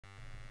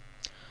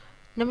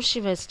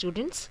Namaste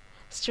students.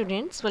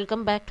 Students,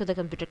 welcome back to the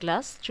computer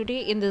class.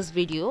 Today in this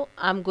video,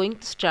 I'm going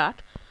to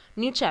start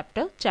new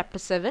chapter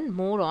 7,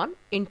 more on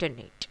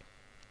internet.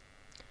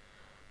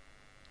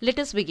 Let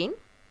us begin.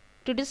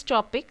 Today's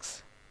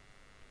topics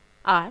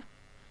are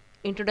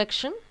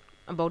introduction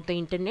about the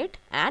internet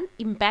and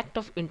impact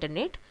of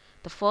internet.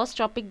 The first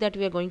topic that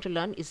we are going to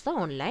learn is the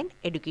online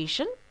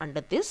education under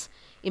this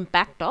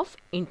impact of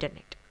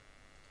internet.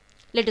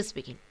 Let us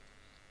begin.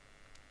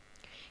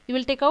 You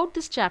will take out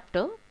this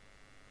chapter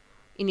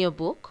in your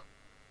book,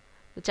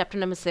 the chapter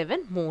number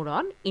 7, more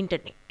on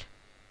internet.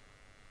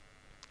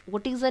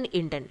 What is an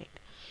internet?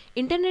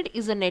 Internet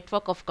is a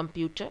network of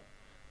computer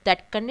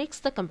that connects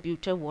the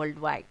computer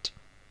worldwide.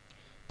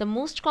 The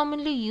most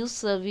commonly used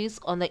service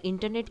on the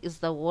internet is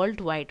the World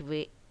Wide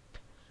Web,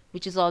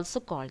 which is also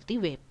called the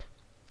web.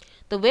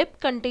 The web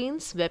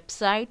contains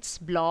websites,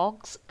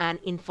 blogs, and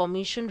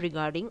information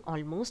regarding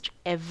almost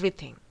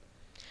everything.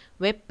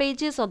 Web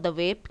pages on the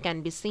web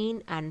can be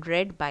seen and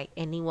read by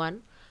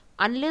anyone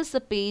unless the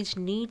page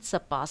needs a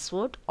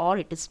password or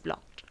it is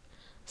blocked.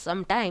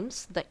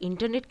 Sometimes the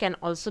internet can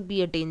also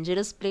be a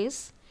dangerous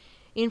place.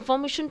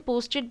 Information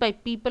posted by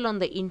people on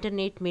the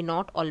internet may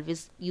not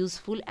always be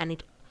useful, and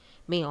it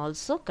may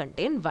also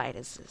contain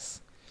viruses.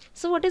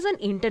 So what is an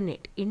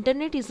internet?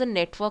 Internet is a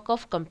network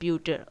of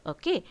computer,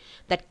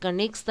 that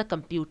connects the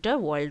computer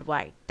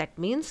worldwide. That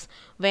means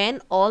when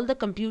all the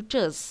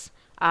computers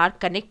are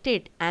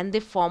connected and they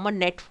form a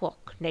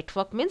network.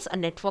 Network means a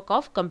network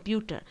of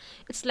computer.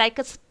 It's like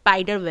a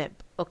spider web.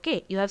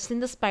 You have seen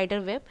the spider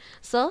web.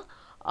 So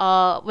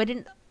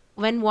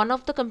when one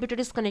of the computer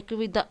is connected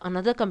with the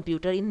another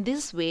computer, in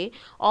this way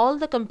all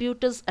the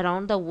computers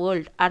around the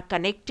world are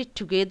connected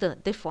together.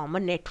 They form a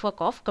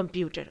network of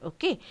computer.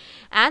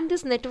 And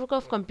this network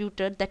of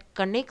computer that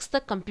connects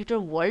the computer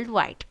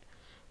worldwide.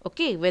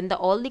 When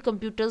all the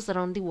computers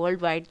around the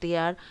worldwide, they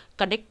are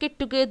connected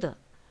together,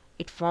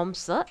 it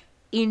forms a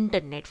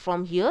internet.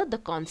 From here the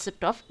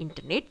concept of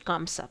internet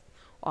comes up,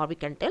 or we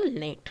can tell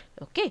net.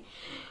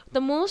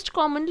 The most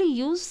commonly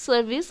used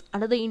service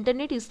under the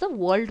internet is the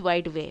World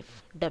Wide Web,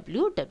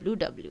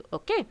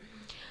 www.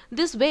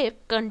 This web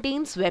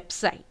contains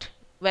website.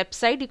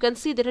 You can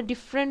see there are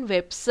different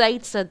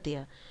websites are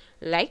there,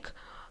 like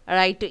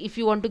if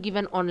you want to give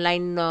an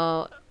online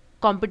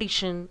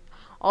competition,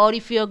 or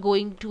if you are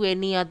going to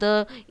any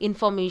other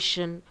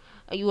information,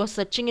 you are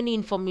searching any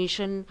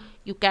information,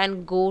 you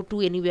can go to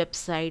any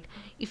website.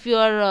 If you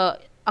are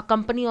a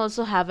company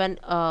also have an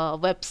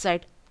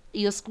website,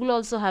 your school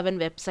also have an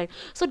website,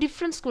 so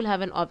different school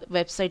have an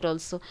website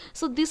also.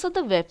 So these are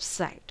the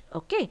website.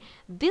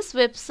 This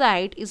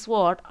website is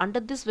what,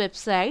 under this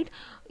website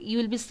you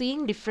will be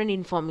seeing different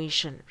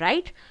information,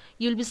 right?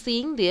 You will be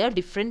seeing there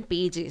different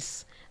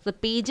pages. The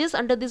pages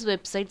under these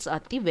websites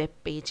are the web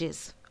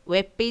pages.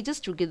 Web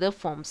pages together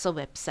forms a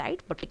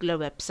website. Particular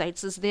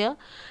websites is there,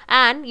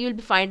 and you will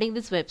be finding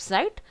this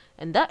website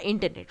in the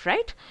internet,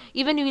 right?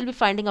 Even you will be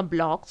finding a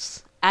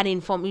blogs and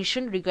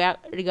information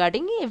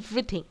regarding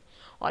everything,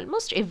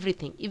 almost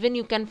everything. Even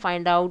you can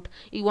find out,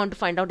 you want to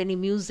find out any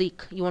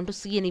music, you want to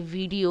see any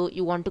video,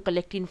 you want to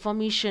collect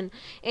information,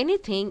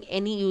 anything,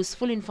 any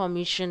useful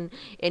information,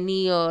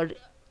 any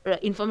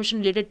information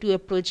related to a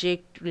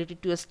project,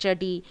 related to a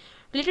study,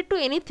 related to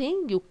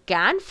anything, you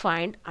can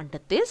find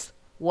under this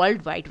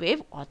World Wide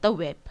Web or the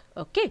web.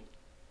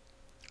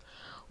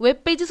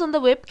 Web pages on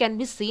the web can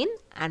be seen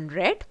and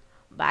read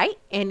by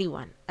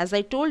anyone, as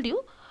I told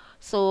you.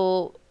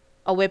 So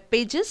web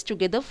pages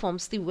together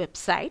forms the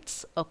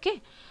websites.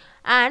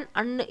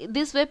 And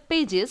these web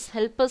pages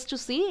help us to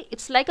see,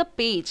 it's like a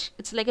page,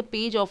 it's like a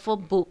page of a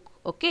book.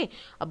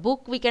 A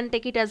book, we can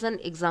take it as an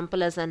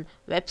example as an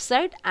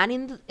website,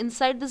 and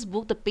inside this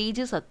book the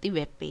pages are the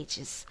web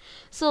pages.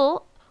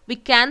 So we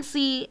can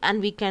see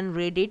and we can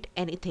read it,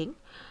 anything,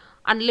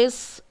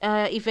 unless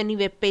if any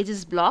web page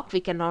is blocked, we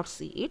cannot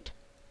see it.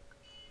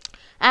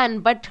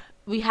 But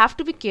we have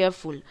to be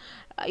careful.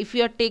 If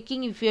you are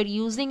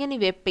using any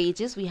web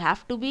pages, we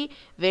have to be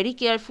very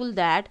careful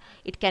that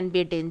it can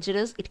be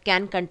dangerous, it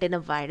can contain a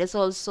virus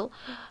also,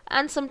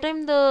 and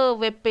sometimes the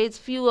web page,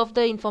 few of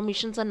the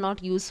informations are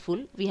not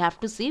useful. We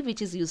have to see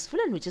which is useful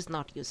and which is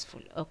not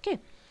useful.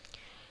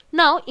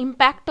 Now,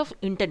 impact of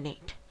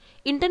internet.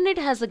 Internet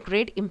has a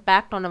great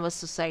impact on our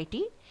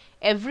society.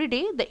 Every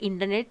day the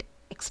internet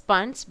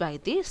expands by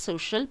the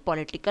social,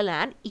 political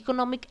and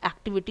economic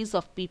activities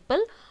of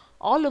people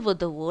all over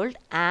the world,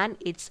 and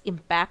its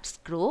impacts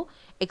grow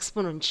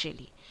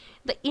exponentially.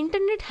 The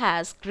internet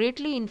has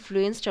greatly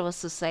influenced our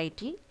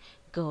society,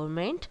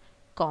 government,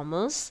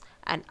 commerce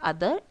and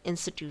other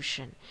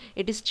institutions.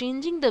 It is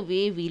changing the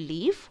way we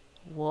live,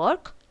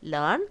 work,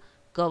 learn,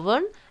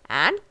 govern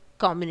and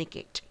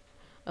communicate.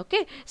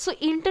 So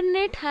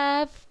internet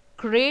have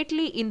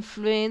greatly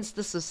influenced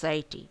the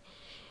society,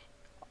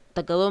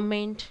 the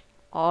government,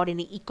 or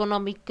any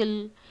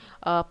economical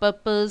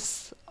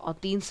purpose, or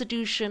the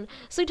institution.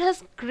 So it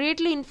has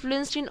greatly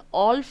influenced in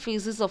all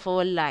phases of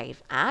our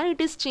life, and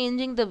it is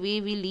changing the way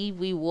we live,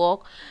 we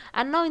work.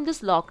 And now in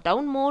this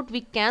lockdown mode,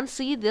 we can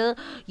see the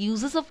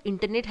uses of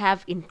internet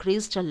have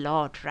increased a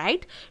lot,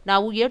 right?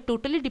 Now we are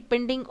totally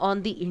depending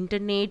on the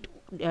internet,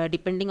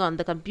 depending on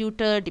the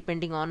computer,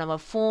 depending on our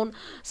phone.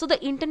 So the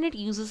internet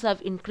uses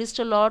have increased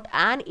a lot,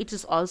 and it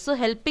is also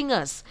helping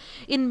us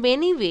in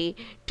many way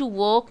to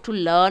work, to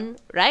learn,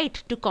 right,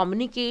 to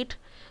communicate.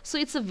 So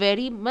it's a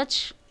very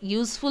much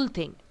useful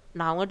thing.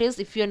 Nowadays,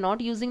 if you are not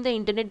using the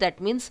internet,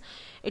 that means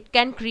it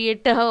can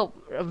create a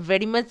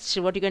very much,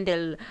 what you can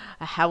tell,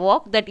 a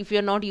havoc, that if you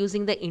are not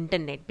using the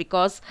internet,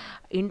 because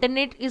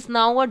internet is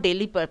now a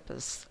daily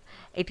purpose.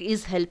 It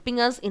is helping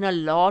us in a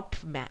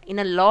lot way.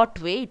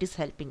 It is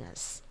helping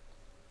us.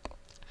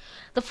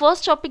 The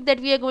first topic that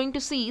we are going to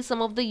see, some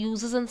of the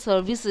uses and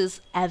services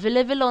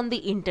available on the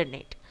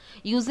internet.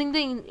 Using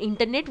the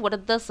internet, what are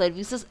the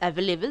services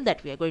available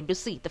that we are going to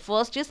see? The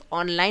first is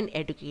online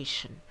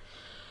education.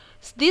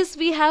 This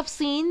we have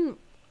seen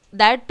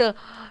that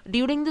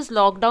during this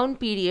lockdown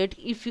period,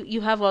 if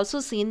you have also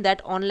seen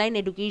that online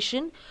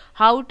education,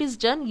 how it is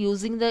done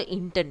using the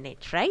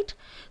internet, right?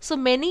 So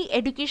many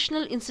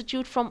educational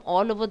institutes from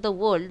all over the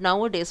world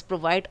nowadays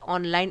provide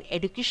online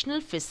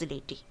educational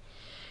facility.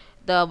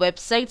 The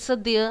websites are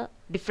there,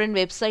 different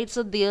websites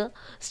are there,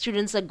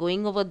 students are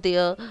going over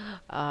there,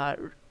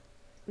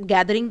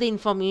 gathering the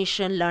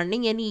information,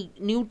 learning any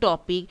new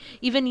topic.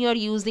 Even you are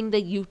using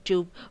the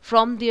YouTube,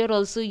 from there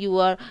also you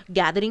are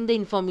gathering the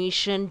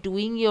information,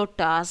 doing your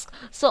task.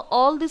 So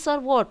all these are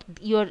what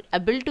you are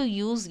able to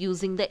use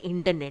using the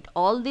internet.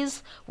 All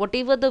this,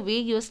 whatever the way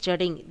you are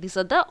studying, these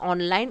are the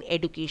online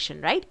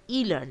education, right?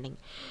 E-learning.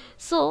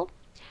 So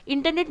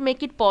internet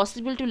make it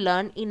possible to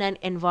learn in an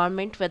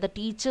environment where the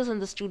teachers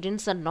and the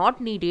students are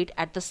not needed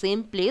at the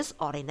same place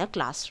or in a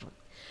classroom.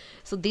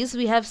 So this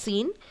we have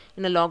seen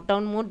in a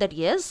lockdown mode, that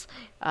yes,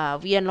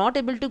 we are not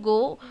able to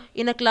go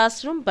in a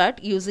classroom,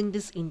 but using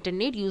this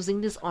internet,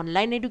 using this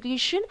online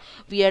education,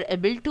 we are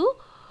able to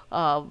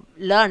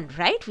learn,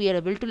 right? We are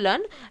able to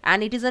learn,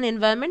 and it is an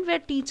environment where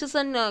teachers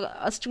and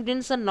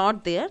students are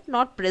not there,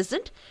 not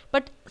present,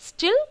 but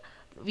still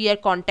we are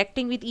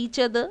contacting with each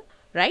other,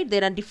 right?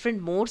 There are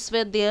different modes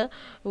where there,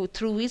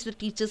 through which the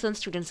teachers and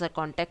students are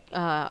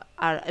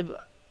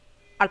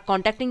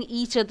contacting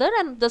each other,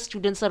 and the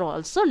students are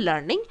also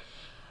learning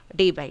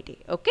day by day.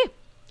 Okay,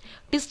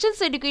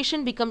 distance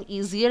education become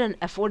easier and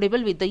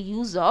affordable with the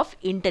use of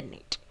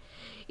internet.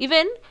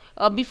 Even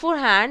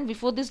beforehand,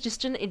 before this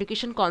distance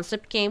education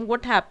concept came,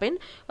 what happened,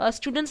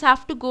 students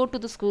have to go to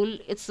the school.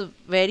 It's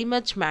very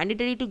much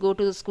mandatory to go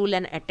to the school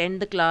and attend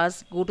the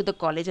class, go to the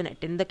college and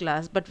attend the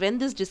class. But when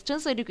this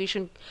distance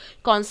education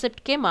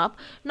concept came up,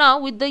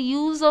 now with the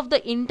use of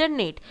the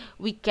internet,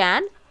 we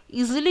can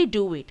easily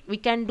do it. We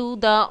can do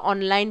the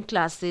online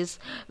classes,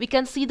 we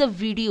can see the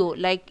video.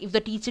 Like if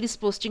the teacher is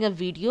posting a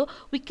video,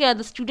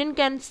 the student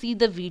can see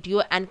the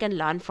video and can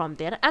learn from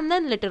there, and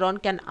then later on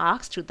can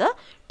ask to the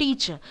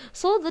teacher.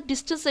 So the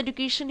distance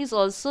education is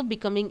also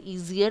becoming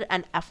easier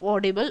and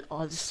affordable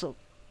also.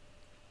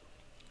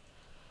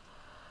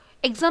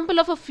 Example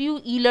of a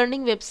few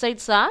e-learning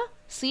websites are,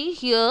 see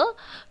here,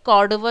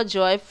 Cordova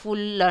Joyful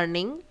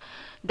Learning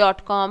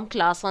 .com,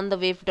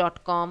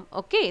 classonthewave.com.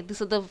 Okay,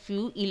 these are the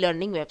few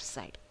e-learning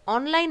website.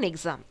 Online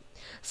exam.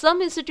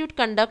 Some institute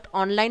conduct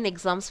online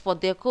exams for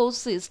their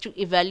courses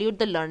to evaluate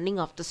the learning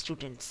of the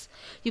students.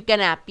 You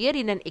can appear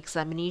in an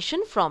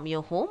examination from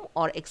your home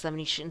or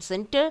examination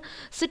center,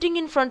 sitting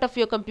in front of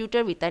your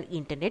computer with an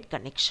internet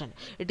connection.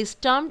 It is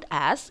termed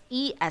as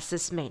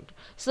e-assessment.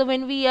 So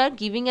when we are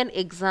giving an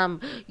exam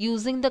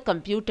using the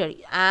computer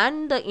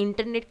and the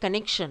internet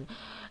connection,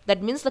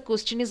 that means the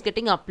question is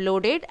getting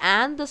uploaded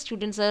and the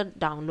students are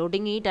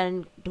downloading it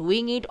and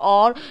doing it,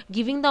 or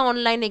giving the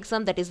online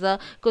exam, that is the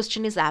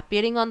question is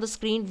appearing on the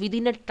screen.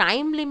 Within a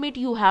time limit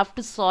you have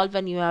to solve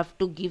and you have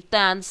to give the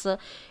answer.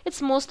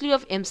 It's mostly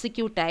of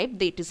MCQ type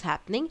that is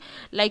happening.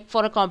 Like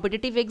for a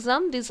competitive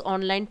exam, this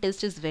online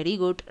test is very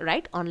good,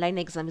 right? Online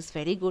exam is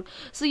very good.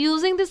 So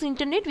using this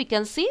internet, we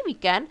can see we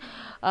can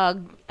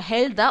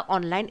held the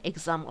online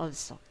exam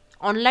also,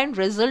 online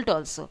result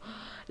also.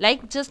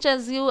 Like just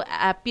as you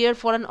appear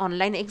for an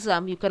online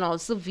exam, you can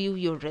also view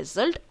your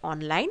result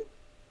online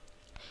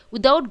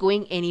without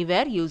going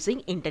anywhere using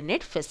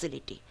internet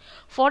facility.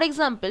 For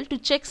example, to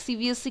check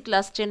CBSE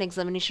class 10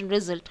 examination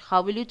result,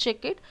 how will you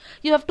check it?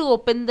 You have to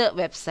open the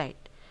website,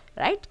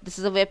 right? This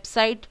is a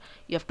website.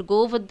 You have to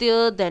go over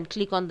there, then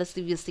click on the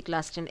CBSE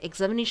class 10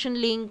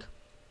 examination link.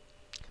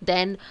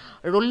 Then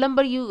roll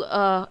number,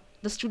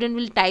 the student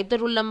will type the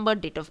roll number,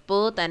 date of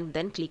birth, and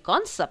then click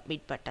on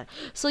submit button.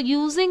 So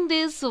using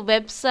these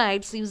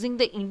websites, using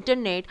the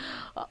internet,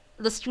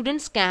 the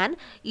students can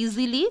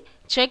easily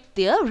check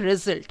their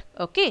result.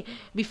 Okay,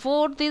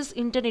 before this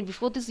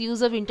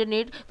use of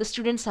internet, the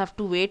students have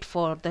to wait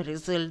for the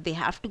result. They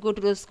have to go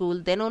to the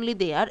school, then only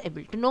they are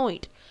able to know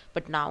it.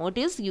 But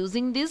nowadays,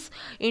 using this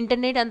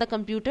internet and the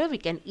computer, we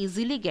can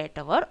easily get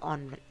our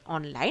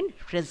online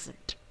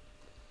result.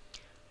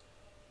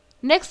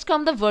 Next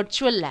come the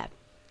virtual lab.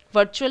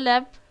 Virtual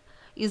lab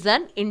is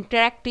an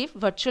interactive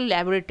virtual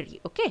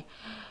laboratory, okay,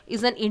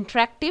 is an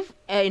interactive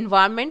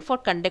environment for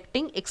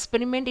conducting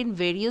experiment in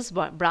various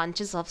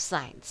branches of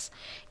science.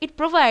 It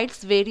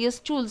provides various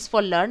tools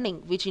for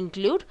learning which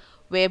include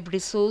web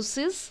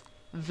resources,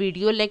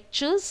 video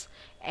lectures,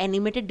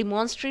 animated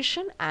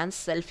demonstration and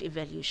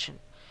self-evaluation.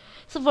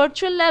 So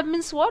virtual lab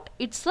means what?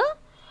 It's a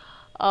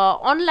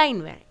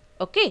online way,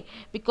 okay,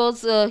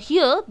 because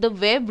here the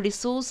web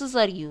resources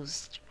are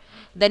used.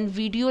 Then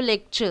video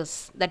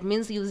lectures, that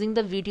means using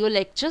the video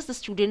lectures the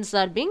students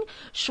are being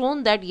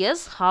shown that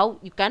yes, how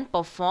you can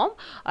perform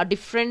a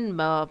different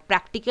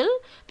practical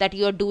that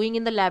you are doing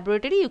in the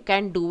laboratory, you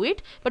can do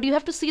it, but you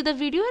have to see the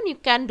video and you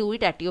can do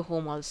it at your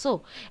home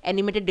also.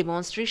 Animated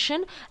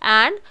demonstration,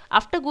 and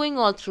after going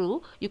all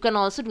through you can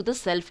also do the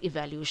self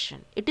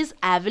evaluation. It is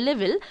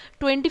available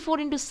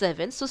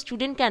 24/7, so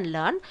student can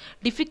learn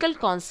difficult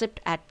concept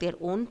at their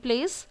own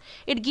place.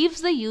 It gives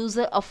the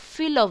user a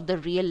feel of the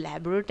real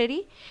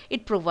laboratory.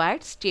 It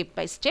provides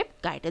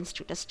step-by-step guidance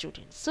to the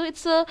students. So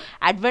it's a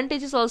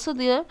advantages also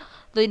there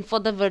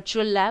for the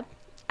virtual lab.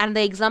 And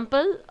the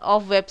example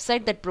of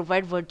website that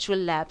provide virtual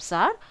labs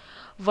are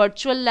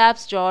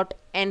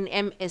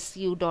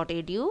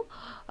virtuallabs.nmsu.edu,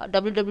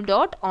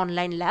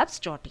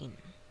 www.onlinelabs.in.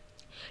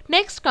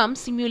 Next comes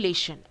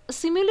simulation. A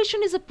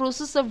simulation is a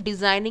process of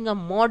designing a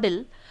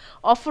model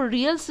of a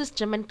real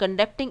system and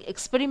conducting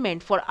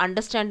experiment for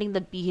understanding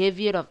the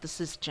behavior of the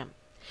system.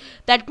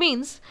 That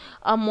means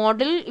a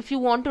model, if you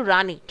want to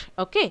run it,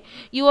 okay,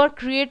 you are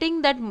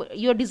creating that,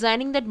 you are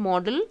designing that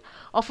model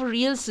of a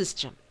real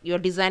system. You are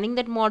designing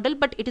that model,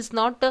 but it is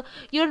not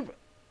it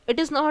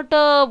is not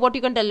what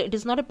you can tell, it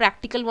is not a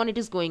practical one it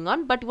is going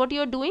on, but what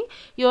you are doing,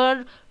 you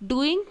are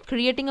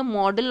creating a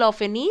model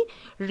of any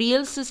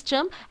real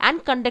system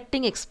and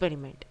conducting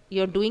experiment.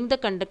 You are doing the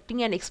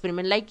conducting an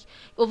experiment, like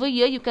over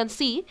here you can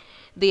see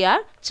they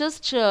are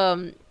just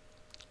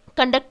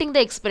conducting the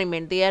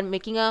experiment. They are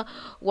making a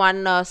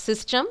one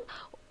system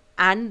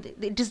and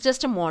it is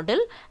just a model,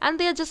 and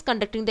they are just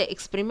conducting the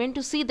experiment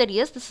to see that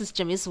yes, the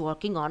system is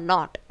working or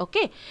not,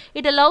 okay.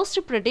 It allows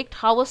to predict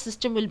how a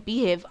system will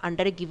behave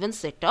under a given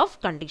set of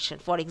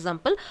conditions. For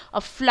example,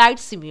 a flight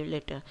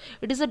simulator.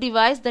 It is a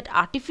device that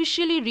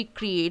artificially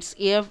recreates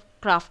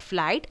aircraft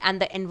flight and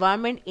the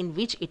environment in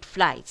which it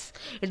flies.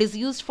 It is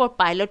used for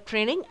pilot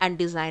training and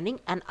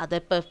designing and other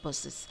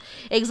purposes.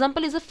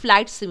 Example is a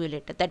flight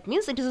simulator. That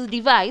means it is a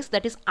device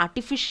that is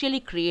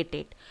artificially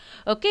created,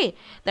 okay,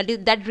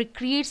 that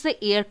recreates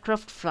the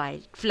aircraft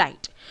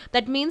flight.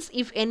 That means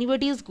if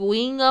anybody is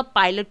going a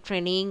pilot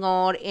training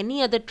or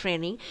any other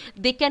training,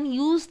 they can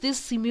use this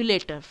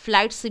simulator,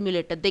 flight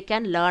simulator, they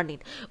can learn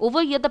it.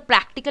 Over here the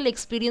practical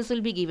experience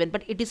will be given,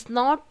 but it is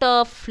not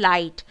a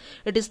flight,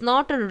 it is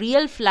not a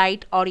real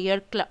flight or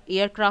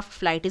aircraft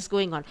flight is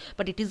going on,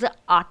 but it is a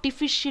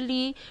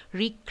artificially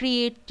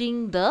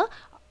recreating the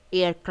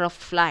aircraft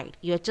flight.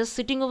 You are just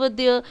sitting over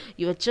there,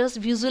 you are just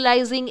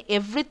visualizing,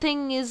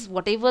 everything is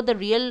whatever the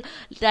real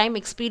time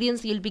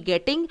experience you'll be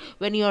getting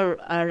when you are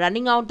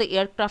running out the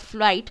aircraft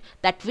flight,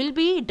 that will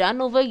be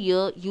done over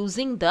here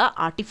using the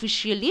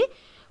artificially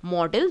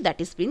model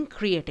that is being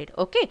created,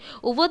 okay.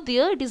 Over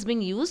there it is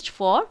being used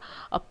for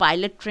a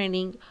pilot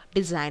training,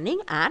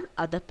 designing and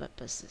other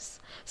purposes.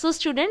 So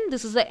student,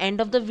 this is the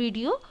end of the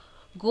video.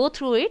 Go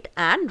through it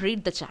and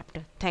read the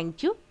chapter.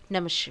 Thank you.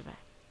 Namaste Shivaya.